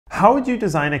How would you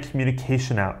design a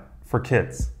communication app for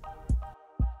kids?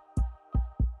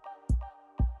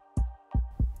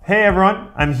 Hey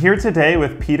everyone, I'm here today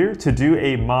with Peter to do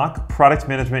a mock product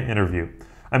management interview.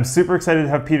 I'm super excited to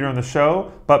have Peter on the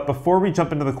show, but before we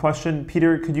jump into the question,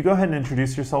 Peter, could you go ahead and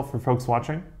introduce yourself for folks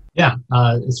watching? Yeah,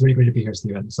 it's really great to be here,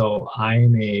 Steven. So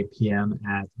I'm a PM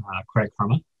at Credit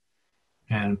Karma,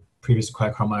 and previous to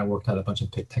Credit Karma, I worked at a bunch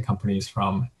of big tech companies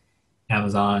from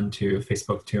Amazon to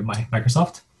Facebook to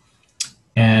Microsoft.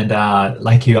 And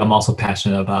like you, I'm also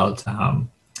passionate about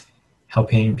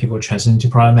helping people transition to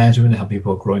product management and help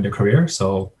people grow in their career.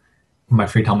 So in my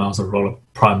free time, I also wrote a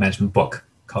product management book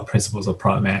called Principles of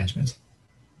Product Management.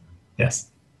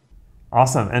 Yes.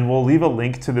 Awesome, and we'll leave a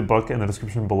link to the book in the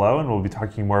description below, and we'll be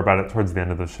talking more about it towards the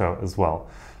end of the show as well.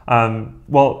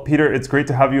 Well, Peter, it's great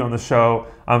to have you on the show.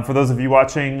 For those of you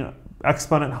watching,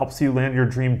 Exponent helps you land your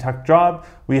dream tech job.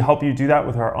 We help you do that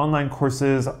with our online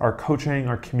courses, our coaching,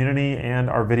 our community, and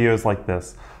our videos like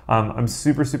this. I'm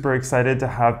super excited to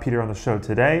have Peter on the show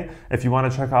today. If you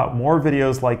want to check out more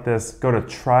videos like this, go to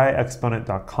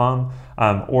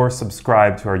tryexponent.com or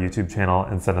subscribe to our YouTube channel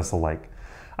and send us a like.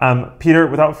 Peter,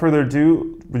 without further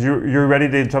ado, you're ready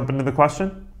to jump into the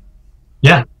question?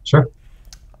 Yeah, sure.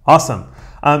 Awesome.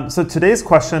 So today's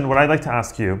question, what I'd like to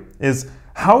ask you is,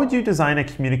 how would you design a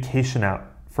communication app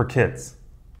for kids?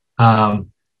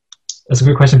 That's a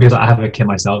good question because I have a kid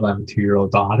myself. I have a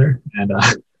 2-year-old daughter, and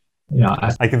I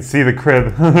can see the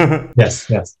crib. Yes.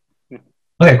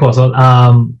 Okay, cool. So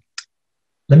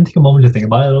let me take a moment to think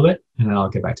about it a little bit, and then I'll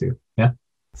get back to you. Yeah.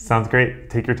 Sounds great.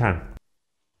 Take your time.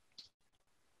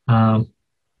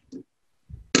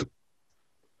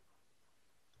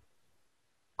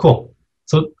 Cool.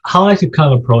 So how I like to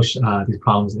kind of approach these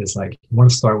problems is like, you want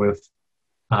to start with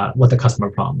what the customer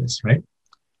problem is, right?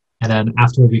 And then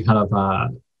after we kind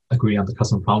of agree on the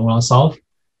customer problem we want to solve,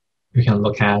 we can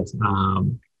look at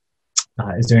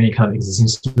is there any kind of existing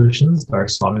solutions that are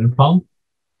solving the problem,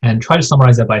 and try to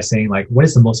summarize that by saying like, what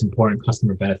is the most important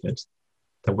customer benefit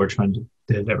that we're trying to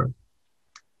deliver?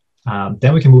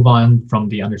 Then we can move on from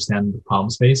the understand the problem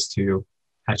space to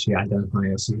actually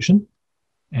identifying a solution.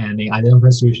 And the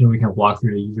identified solution, we can walk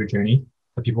through the user journey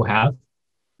that people have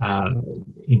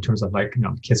in terms of like,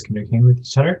 kids communicating with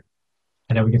each other.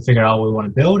 And then we can figure out what we want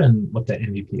to build and what the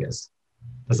MVP is.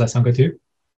 Does that sound good to you?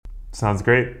 Sounds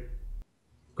great.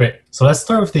 Great. So let's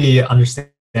start with the understand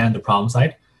the problem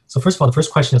side. So first of all, the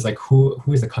first question is like, who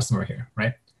is the customer here,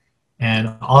 right?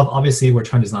 And obviously, we're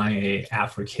trying to design an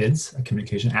app for kids, a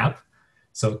communication app.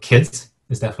 So kids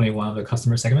is definitely one of the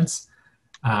customer segments.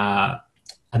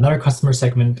 Another customer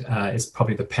segment is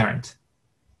probably the parent,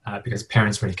 because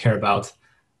parents really care about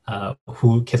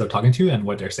who kids are talking to and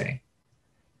what they're saying.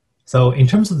 So in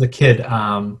terms of the kid,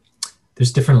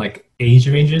 there's different like age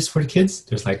ranges for the kids.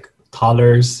 There's like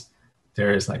toddlers,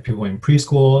 there's like people in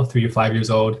preschool, 3 to 5 years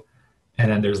old,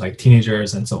 and then there's like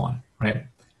teenagers and so on, right?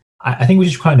 I think we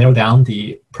should kind of narrow down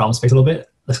the problem space a little bit.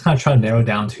 Let's kind of try to narrow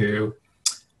down to,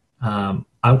 I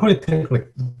would probably pick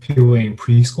like people in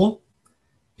preschool,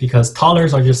 because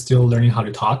toddlers are just still learning how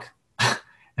to talk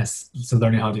and still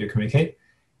learning how to communicate.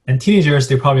 And teenagers,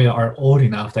 they probably are old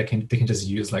enough that they can just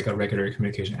use like a regular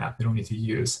communication app. They don't need to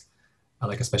use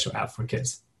like a special app for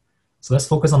kids. So let's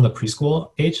focus on the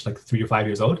preschool age, like 3 to 5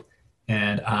 years old.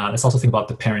 And let's also think about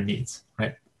the parent needs,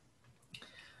 right?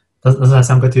 Does that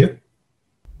sound good to you?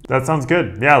 That sounds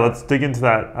good. Yeah, let's dig into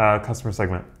that customer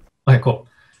segment. Okay, cool.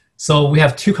 So we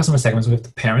have 2 customer segments. We have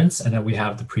the parents, and then we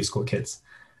have the preschool kids.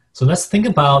 So let's think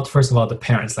about, first of all, the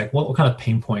parents. Like, what kind of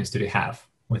pain points do they have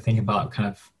when thinking about kind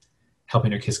of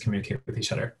helping their kids communicate with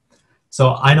each other?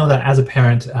 So I know that as a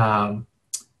parent, I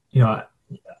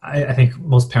think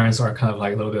most parents are kind of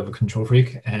like a little bit of a control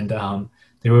freak, and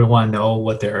they really want to know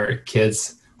what their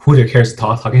kids, who their kids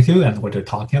are talking to and what they're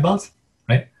talking about,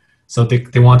 right? So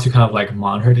they want to kind of like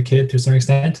monitor the kid to a certain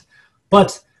extent.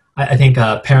 But I think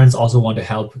parents also want to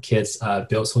help kids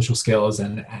build social skills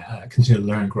and continue to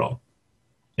learn and grow.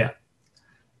 Yeah.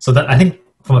 So that, I think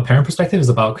from a parent perspective, is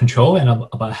about control and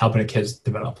about helping the kids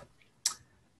develop.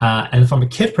 And from a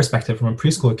kid perspective, from a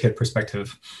preschool kid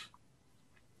perspective,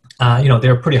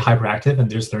 they're pretty hyperactive and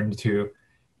they're just learning to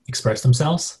express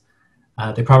themselves.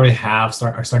 They probably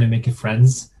are starting making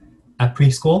friends at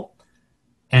preschool,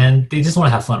 and they just want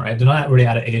to have fun, right? They're not really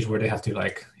at an age where they have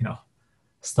to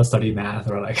study math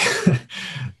or like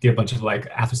do a bunch of like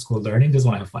after school learning. They just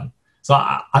want to have fun. So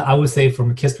I would say from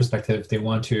a kid's perspective, they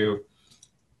want to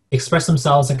express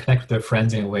themselves and connect with their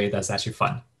friends in a way that's actually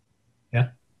fun. Yeah,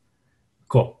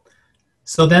 cool.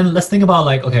 So then let's think about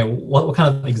like, okay, what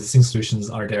kind of existing solutions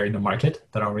are there in the market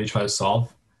that already try to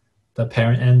solve the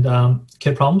parent and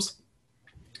kid problems?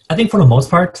 I think for the most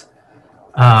part,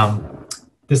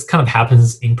 this kind of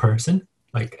happens in person,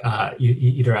 like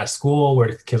either at school where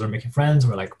the kids are making friends,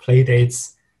 or like play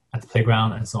dates at the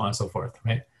playground, and so on and so forth,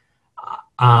 right?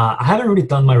 I haven't really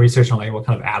done my research on like what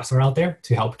kind of apps are out there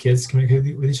to help kids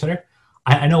communicate with each other.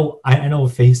 I know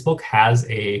Facebook has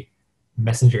a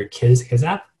Messenger Kids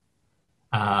app,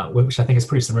 which I think is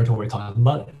pretty similar to what we're talking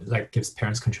about. It like gives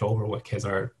parents control over what kids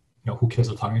are, who kids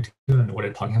are talking to and what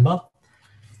they're talking about.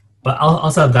 But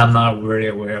outside of that, I'm not really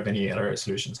aware of any other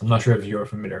solutions. I'm not sure if you're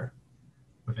familiar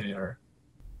with any other.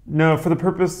 No, for the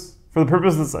purpose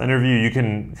of this interview, you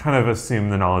can kind of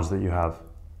assume the knowledge that you have.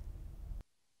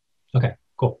 Okay,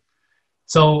 cool.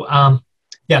 So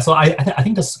yeah, so I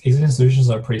think the existing solutions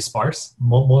are pretty sparse.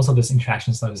 Most of this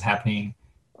interaction stuff is happening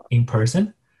in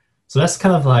person. So that's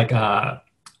kind of like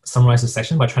summarize the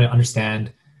section by trying to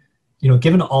understand,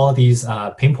 given all these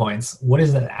pain points, what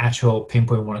is the actual pain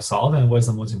point we want to solve, and what is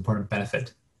the most important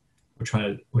benefit we're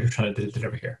trying to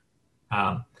deliver here.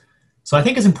 So I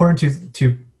think it's important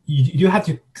to you have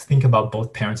to think about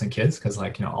both parents and kids, because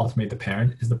like ultimately the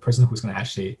parent is the person who's going to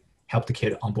actually help the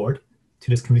kid on board to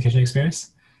this communication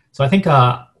experience. So I think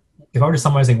if I were to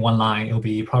summarize in one line, it will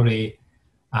be probably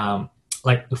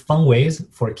like the fun ways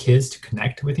for kids to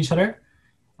connect with each other,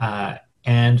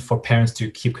 and for parents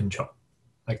to keep control.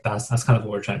 Like that's kind of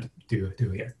what we're trying to do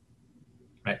here,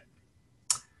 right?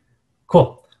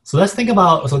 Cool. So let's think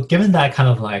about, so given that kind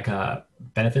of like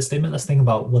benefit statement, let's think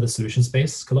about what the solution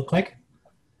space could look like.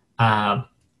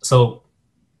 So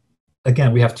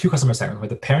again, we have two customer segments, with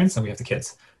the parents and we have the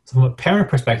kids. So from a parent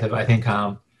perspective, I think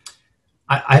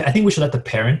I think we should let the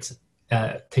parent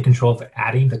take control of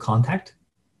adding the contact,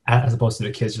 as opposed to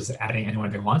the kids just adding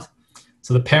anyone they want.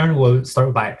 So the parent will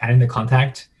start by adding the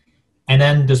contact, and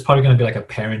then there's probably going to be like a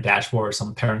parent dashboard or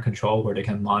some parent control where they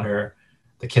can monitor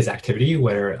the kids' activity,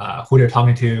 whether who they're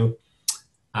talking to,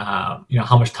 how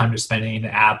much time they're spending in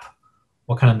the app,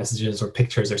 what kind of messages or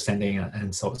pictures they're sending,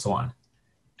 and so on.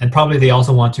 And probably they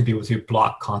also want to be able to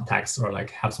block contacts, or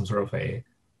like have some sort of a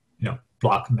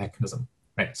block mechanism,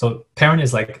 right? So parent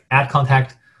is like add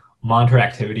contact, monitor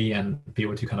activity, and be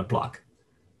able to kind of block.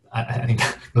 I think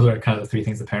those are kind of the three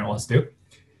things the parent wants to do.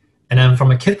 And then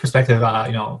from a kid perspective,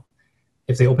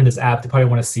 if they open this app, they probably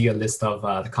want to see a list of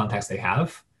the contacts they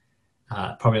have.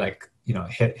 Probably like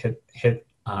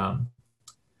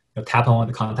tap on one of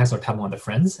the contacts or tap on one of the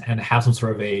friends, and have some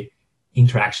sort of a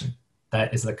interaction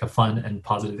that is like a fun and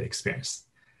positive experience.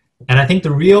 And I think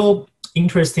the real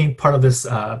interesting part of this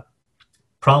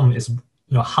problem is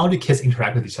how do kids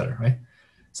interact with each other, right?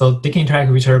 So they can interact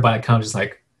with each other by kind of just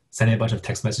like sending a bunch of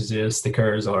text messages,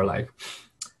 stickers, or like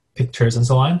pictures and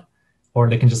so on, or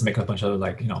they can just make a bunch of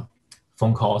like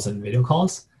phone calls and video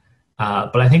calls.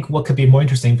 But I think what could be more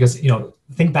interesting, because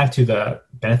think back to the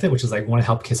benefit, which is like we want to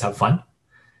help kids have fun.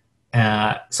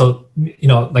 So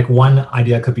like one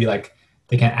idea could be like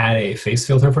they can add a face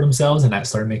filter for themselves and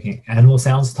start making animal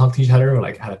sounds to talk to each other, or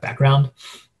like add a background.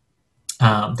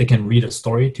 They can read a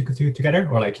story together,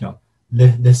 or like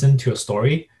listen to a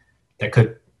story that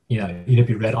could either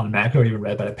be read automatically or even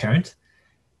read by the parent.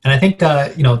 And I think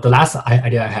the last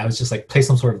idea I have is just like play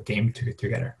some sort of game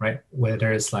together, right?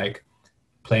 Whether it's like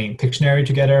playing Pictionary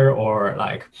together, or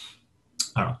like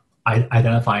I don't know,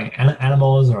 identifying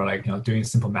animals, or like doing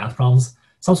simple math problems.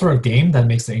 Some sort of game that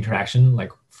makes the interaction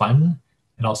like fun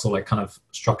and also like kind of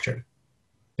structured,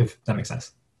 if that makes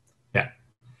sense. Yeah.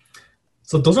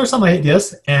 So those are some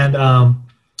ideas. And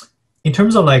in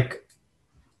terms of like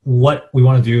what we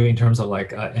want to do in terms of like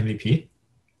MVP,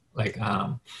 like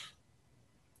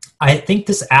I think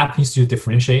this app needs to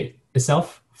differentiate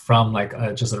itself from like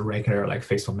just a regular like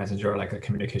Facebook Messenger or like a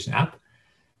communication app.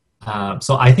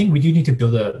 So I think we do need to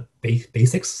build the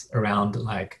basics around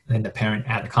like then the parent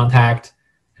add the contact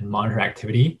and monitor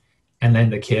activity, and then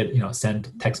the kid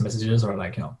send text messages or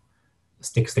like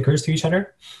stickers to each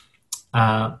other.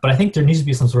 But I think there needs to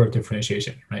be some sort of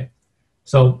differentiation, right?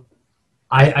 So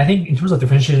I think in terms of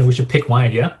differentiation, we should pick one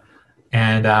idea,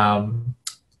 and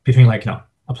between like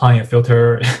applying a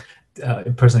filter,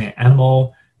 impersonating an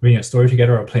animal, reading a story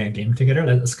together, or playing a game together.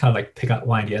 Let's kind of like pick out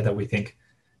one idea that we think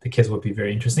the kids would be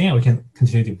very interesting, and we can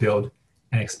continue to build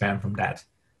and expand from that.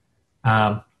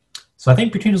 So I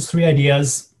think between those three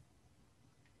ideas,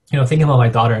 thinking about my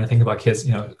daughter and thinking about kids,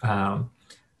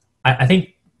 I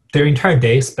think their entire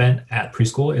day spent at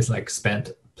preschool is like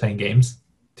spent playing games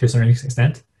to a certain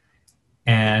extent.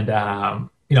 And,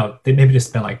 they maybe just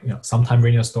spend like, some time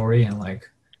reading a story and like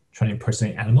trying to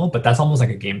impersonate an animal, but that's almost like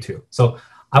a game too. So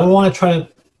I would want to try to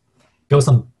build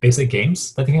some basic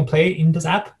games that they can play in this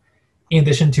app, in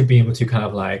addition to being able to kind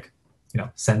of like,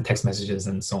 send text messages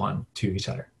and so on to each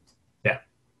other. Yeah.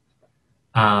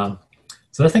 So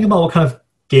let's think about what kind of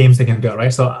games they can build,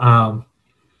 right? So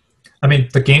I mean,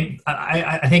 the game.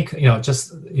 I think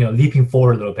just leaping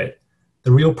forward a little bit.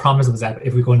 The real promise of that,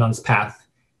 if we go down this path,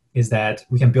 is that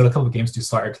we can build a couple of games to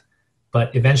start,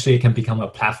 but eventually it can become a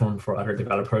platform for other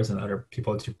developers and other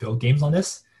people to build games on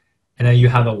this. And then you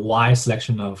have a wide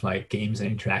selection of like games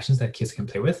and interactions that kids can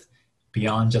play with,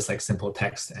 beyond just like simple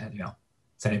text and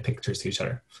sending pictures to each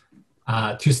other.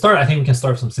 To start, I think we can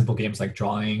start with some simple games like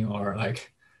drawing or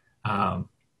like um,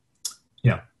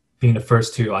 being the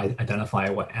first to identify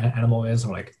what animal is,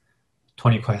 or like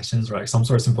 20 questions, or like some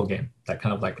sort of simple game that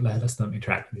kind of like lets them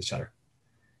interact with each other.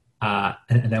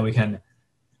 And then we can,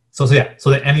 so the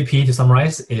MVP, to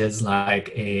summarize, is like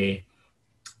a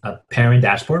parent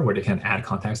dashboard where they can add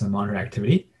contacts and monitor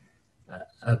activity.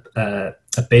 A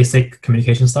basic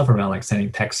communication stuff around like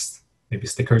sending text, maybe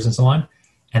stickers and so on.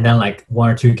 And then like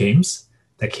one or two games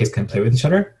that kids can play with each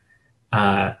other.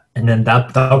 And then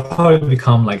that'll probably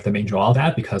become like the main draw of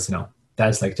that, because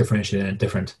that's like differentiated and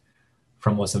different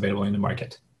from what's available in the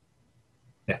market.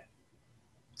 Yeah.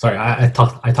 Sorry, I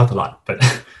talked a lot,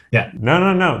 but yeah.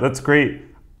 No, that's great.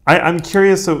 I'm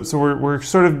curious. So we're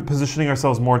sort of positioning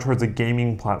ourselves more towards a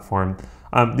gaming platform.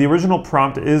 The original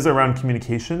prompt is around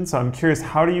communication, so I'm curious,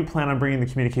 how do you plan on bringing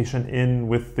the communication in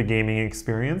with the gaming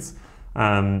experience?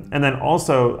 And then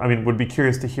also, I mean, would be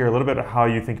curious to hear a little bit of how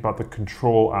you think about the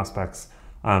control aspects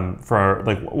for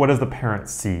like, what does the parent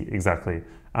see exactly?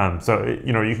 So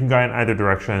you can go in either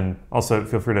direction. Also,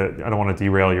 feel free to, I don't want to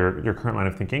derail your current line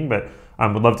of thinking, but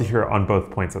would love to hear on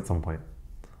both points at some point.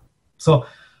 So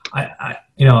I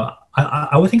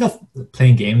would think of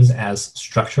playing games as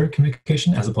structured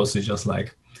communication as opposed to just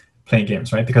like playing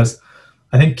games, right? Because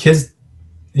I think kids,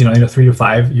 in the 3 to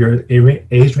 5 year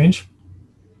age range,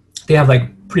 they have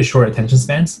like pretty short attention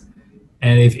spans.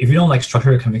 And if you don't like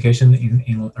structure communication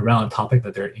in around a topic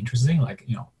that they're interested in, like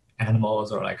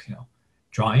animals or like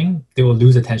drawing, they will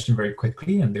lose attention very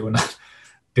quickly, and they will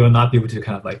not be able to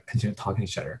kind of like continue talking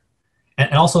to each other.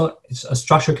 And also, a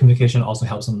structured communication also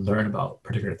helps them learn about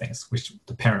particular things, which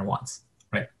the parent wants,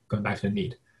 right? Going back to the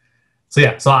need. So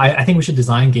yeah, so I think we should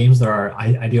design games that are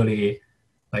ideally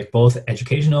like both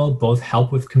educational, both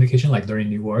help with communication, like learning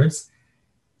new words,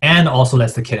 and also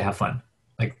lets the kid have fun.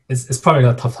 Like it's probably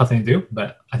a tough thing to do,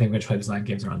 but I think we're gonna try to design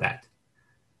games around that.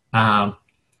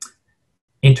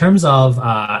 In terms of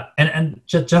and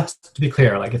just to be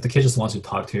clear, like if the kid just wants to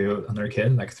talk to another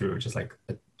kid like through just like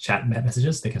chat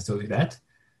messages, they can still do that.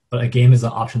 But a game is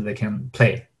an option that they can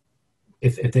play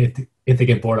if they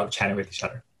get bored of chatting with each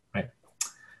other, right?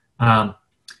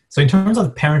 So in terms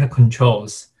of parent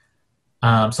controls,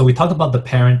 so we talked about the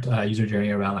parent user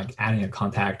journey around like adding a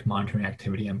contact, monitoring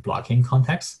activity, and blocking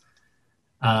contacts.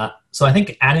 So I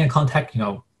think adding a contact,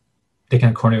 they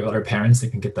can coordinate with other parents. They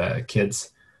can get the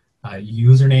kids'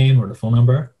 username or the phone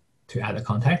number to add a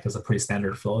contact. There's a pretty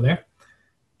standard flow there.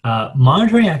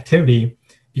 Monitoring activity,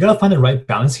 you gotta find the right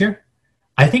balance here.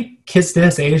 I think kids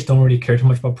this age don't really care too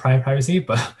much about privacy,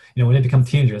 but when they become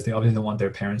teenagers, they obviously don't want their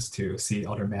parents to see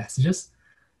all their messages.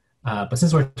 But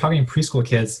since we're talking preschool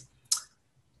kids,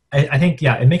 I think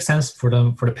it makes sense for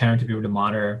the parent to be able to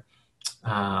monitor.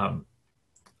 I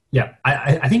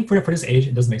think for this age,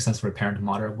 it does make sense for the parent to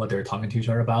monitor what they're talking to each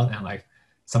other about, and like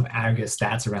some aggregate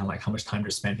stats around like how much time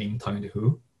they're spending talking to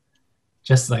who.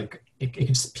 Just like it can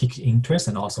just pique interest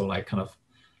and also like kind of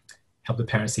help the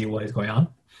parent see what is going on.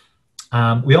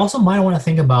 We also might want to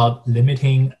think about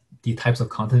limiting the types of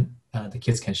content the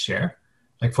kids can share.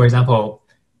 Like for example,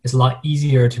 it's a lot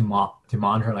easier to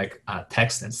monitor like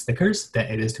text and stickers than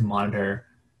it is to monitor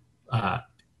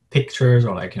pictures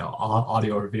or like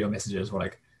audio or video messages, or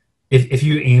like if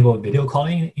you enable video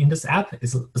calling in this app,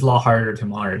 it's a lot harder to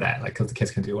monitor that, like because the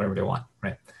kids can do whatever they want,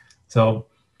 right? So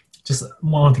just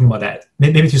one thing about that.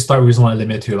 Maybe to start, we just want to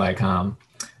limit it to like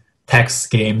text,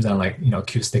 games, and like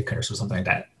cute stickers or something like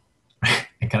that, right?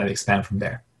 And kind of expand from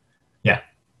there. Yeah,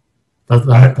 does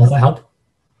that help?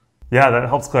 Yeah, that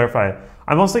helps clarify.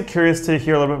 I'm also curious to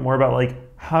hear a little bit more about like,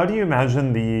 how do you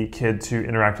imagine the kid to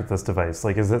interact with this device?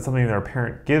 Like, is it something that our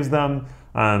parent gives them,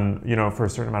 for a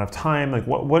certain amount of time? Like,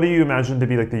 what do you imagine to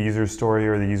be like the user story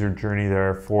or the user journey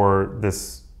there for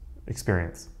this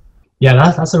experience? Yeah,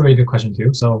 that's a really good question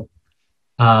too. So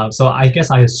I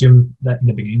guess I assumed that in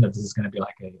the beginning that this is going to be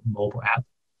like a mobile app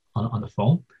on the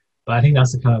phone, but I think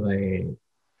that's kind of a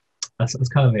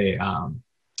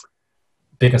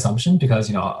big assumption, because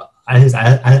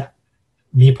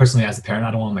me personally as a parent,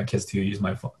 I don't want my kids to use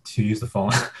the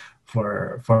phone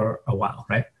for a while,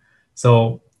 right?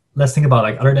 So let's think about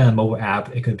like, other than a mobile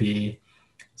app, it could be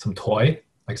some toy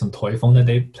phone that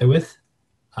they play with,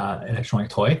 electronic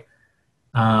toy.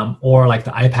 or like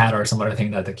the iPad or some other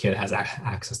thing that the kid has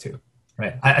access to,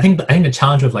 right? I think the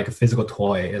challenge with like a physical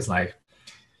toy is like,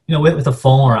 you know, with a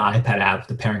phone or an iPad app,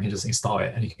 the parent can just install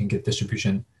it and you can get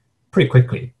distribution pretty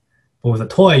quickly. But with a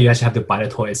toy, you actually have to buy the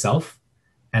toy itself,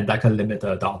 and that can limit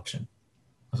the adoption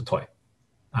of the toy.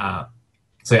 Uh,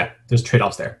 so yeah, there's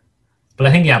trade-offs there. But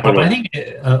I think but I think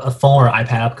a phone or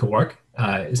iPad app could work,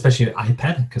 especially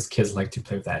iPad because kids like to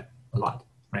play with that a lot,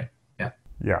 right? Yeah.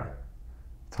 Yeah,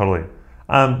 totally.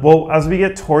 Well, as we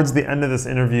get towards the end of this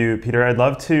interview, Peter, I'd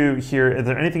love to hear, is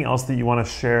there anything else that you want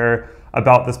to share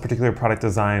about this particular product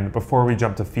design before we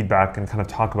jump to feedback and kind of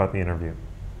talk about the interview?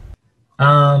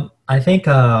 I think,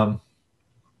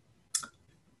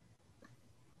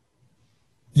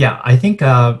 yeah, I think,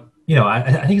 you know,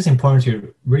 I think it's important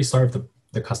to really start with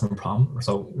the customer problem.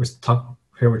 So we're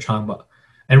trying about,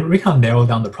 and we kind of narrow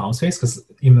down the problem space because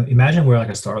imagine we're like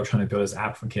a startup trying to build this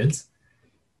app for kids.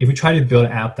 If we try to build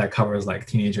an app that covers like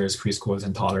teenagers, preschoolers,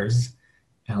 and toddlers,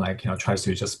 and like, you know, tries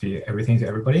to just be everything to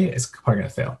everybody, it's probably gonna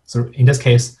fail. So in this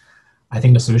case, I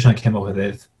think the solution I came up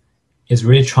with is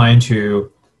really trying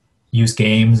to use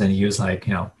games and use like,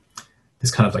 you know,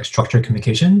 this kind of like structured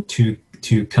communication to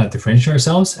kind of differentiate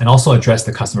ourselves and also address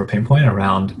the customer pain point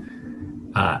around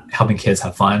helping kids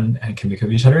have fun and communicate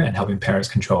with each other and helping parents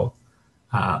control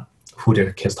who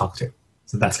their kids talk to.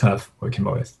 So that's kind of what we came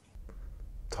up with.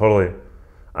 Totally.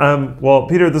 Well,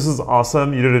 Peter, this is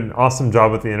awesome. You did an awesome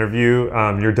job with the interview.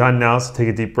 You're done now, so take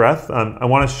a deep breath. I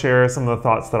want to share some of the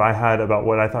thoughts that I had about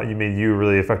what I thought you made you a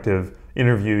really effective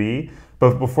interviewee.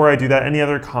 But before I do that, any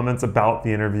other comments about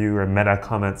the interview or meta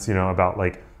comments, you know, about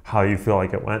like how you feel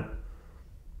like it went?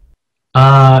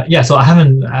 Yeah, so I've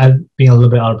been a little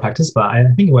bit out of practice, but I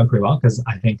think it went pretty well because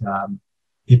I think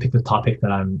he picked a topic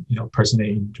that I'm, you know,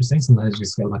 personally interesting. Sometimes you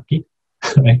just get lucky,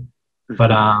 right?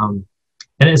 But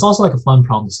and it's also like a fun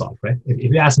problem to solve, right?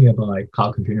 If you ask me about like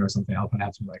cloud computing or something, I'll probably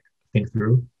have to like think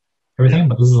through everything. Yeah.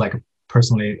 But this is like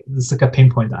this is like a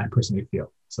pain point that I personally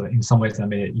feel. So in some ways, that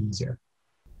made it easier.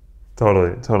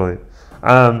 Totally.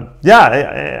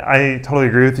 Yeah, I totally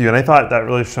agree with you, and I thought that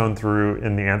really shone through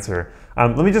in the answer.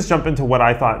 Let me just jump into what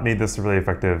I thought made this a really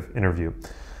effective interview.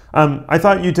 I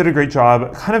thought you did a great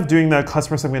job kind of doing the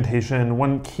customer segmentation.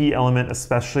 One key element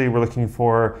especially we're looking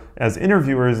for as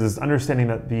interviewers is understanding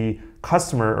that the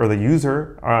customer or the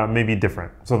user may be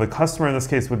different. So the customer in this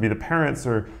case would be the parents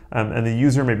and the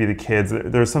user may be the kids.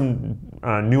 There's some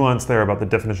nuance there about the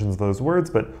definitions of those words,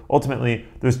 but ultimately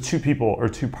there's two people or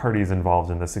two parties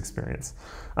involved in this experience.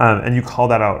 And you call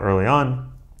that out early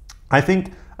on. I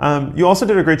think you also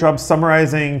did a great job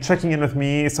summarizing, checking in with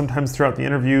me sometimes throughout the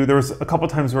interview. There was a couple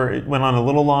times where it went on a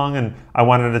little long and I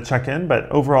wanted to check in,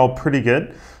 but overall pretty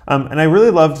good. And I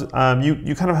really loved,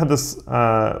 you kind of had this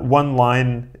one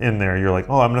line in there. You're like,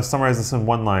 oh, I'm gonna summarize this in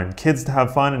one line. Kids to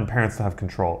have fun and parents to have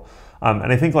control.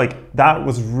 And I think like that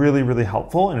was really, really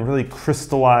helpful and really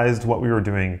crystallized what we were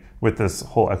doing with this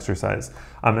whole exercise.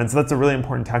 And so that's a really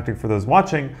important tactic for those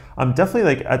watching.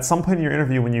 Definitely like at some point in your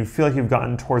interview when you feel like you've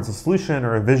gotten towards a solution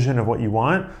or a vision of what you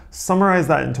want, summarize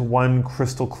that into one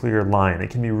crystal clear line.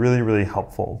 It can be really, really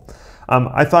helpful.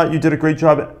 I thought you did a great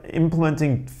job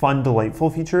implementing fun, delightful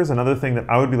features. Another thing that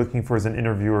I would be looking for as an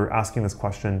interviewer asking this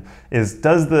question is,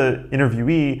 does the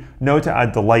interviewee know to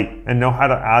add delight and know how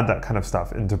to add that kind of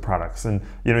stuff into products? And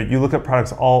you know, you look at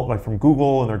products all like from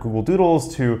Google and their Google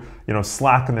Doodles to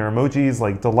Slack and their emojis.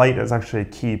 Like delight is actually a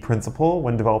key principle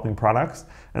when developing products,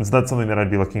 and so that's something that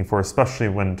I'd be looking for, especially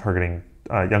when targeting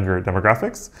younger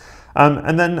demographics.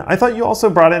 And then I thought you also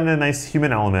brought in a nice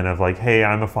human element of like, hey,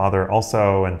 I'm a father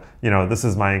also, and this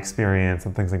is my experience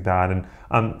and things like that.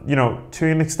 And to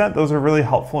an extent, those are really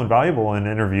helpful and valuable in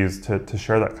interviews to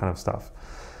share that kind of stuff.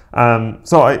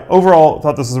 So I overall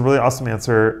thought this was a really awesome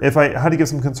answer. If I had to give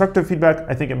some constructive feedback,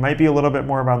 I think it might be a little bit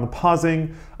more around the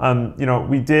pausing.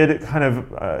 We did kind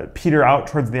of peter out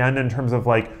towards the end in terms of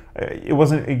like, it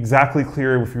wasn't exactly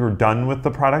clear if you were done with the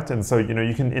product. And so,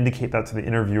 you can indicate that to the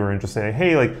interviewer and just say,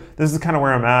 hey, like, this is kind of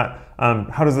where I'm at.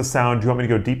 How does this sound? Do you want me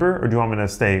to go deeper or do you want me to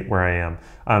stay where I am?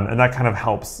 And that kind of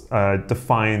helps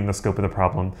define the scope of the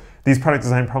problem. These product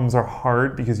design problems are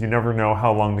hard because you never know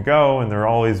how long to go and they're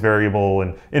always variable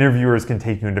and interviewers can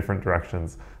take you in different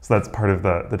directions. So that's part of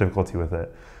the difficulty with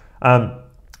it.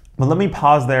 But let me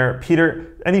pause there.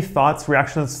 Peter, any thoughts,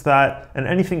 reactions to that, and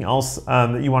anything else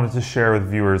that you wanted to share with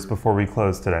viewers before we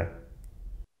close today?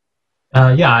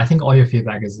 Yeah, I think all your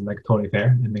feedback is like totally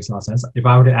fair. It makes a lot of sense. If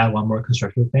I were to add one more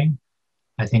constructive thing,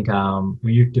 I think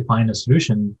when you define a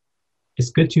solution, it's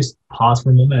good to pause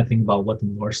for a moment and think about what the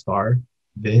North Star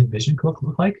vision could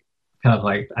look like. Kind of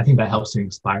like, I think that helps to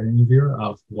inspire the interviewer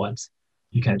of what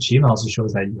you can achieve and also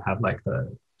shows that you have like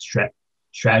the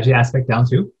strategy aspect down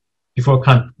too, before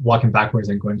kind of walking backwards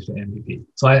and going to the MVP.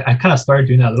 So I kind of started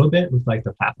doing that a little bit with like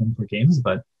the platform for games,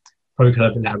 but probably could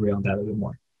have elaborated on that a little bit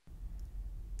more.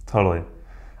 Totally.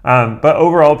 But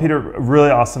overall, Peter, really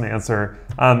awesome answer.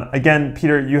 Again,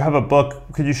 Peter, you have a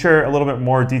book. Could you share a little bit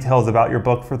more details about your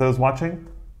book for those watching?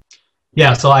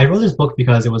 Yeah, so I wrote this book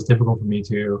because it was difficult for me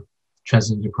to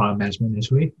transition to product management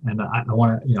initially. And I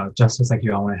want to, just as like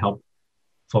you, I want to help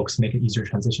folks make an easier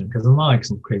transition because it's not like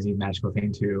some crazy magical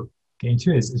thing to get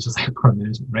into. It's just like product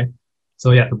management, right?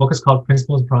 So yeah, the book is called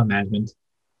Principles of Product Management.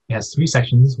 It has 3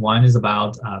 sections. One is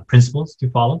about principles to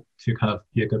follow to kind of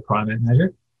be a good product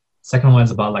manager. Second one is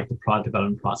about like the product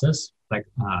development process, like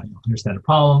understand the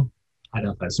problem,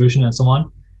 identify a solution, and so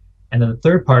on. And then the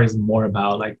third part is more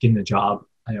about like getting the job,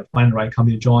 find the right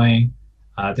company to join,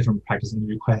 different practice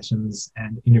interview questions,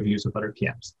 and interviews with other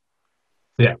PMs.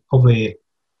 So yeah, hopefully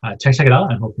check it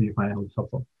out, and hopefully you find it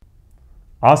helpful.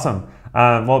 Awesome.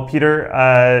 Well,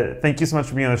 Peter, thank you so much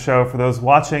for being on the show. For those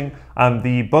watching,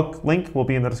 the book link will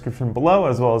be in the description below,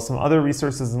 as well as some other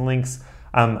resources and links.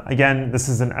 Again, this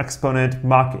is an Exponent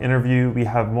mock interview. We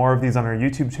have more of these on our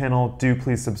YouTube channel. Do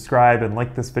please subscribe and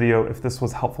like this video if this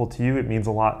was helpful to you. It means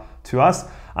a lot to us.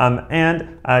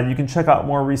 And you can check out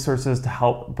more resources to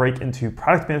help break into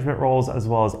product management roles as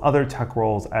well as other tech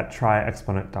roles at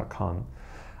tryexponent.com.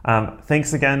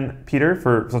 Thanks again, Peter,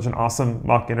 for such an awesome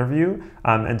mock interview.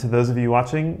 And to those of you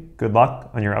watching, good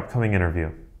luck on your upcoming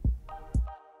interview.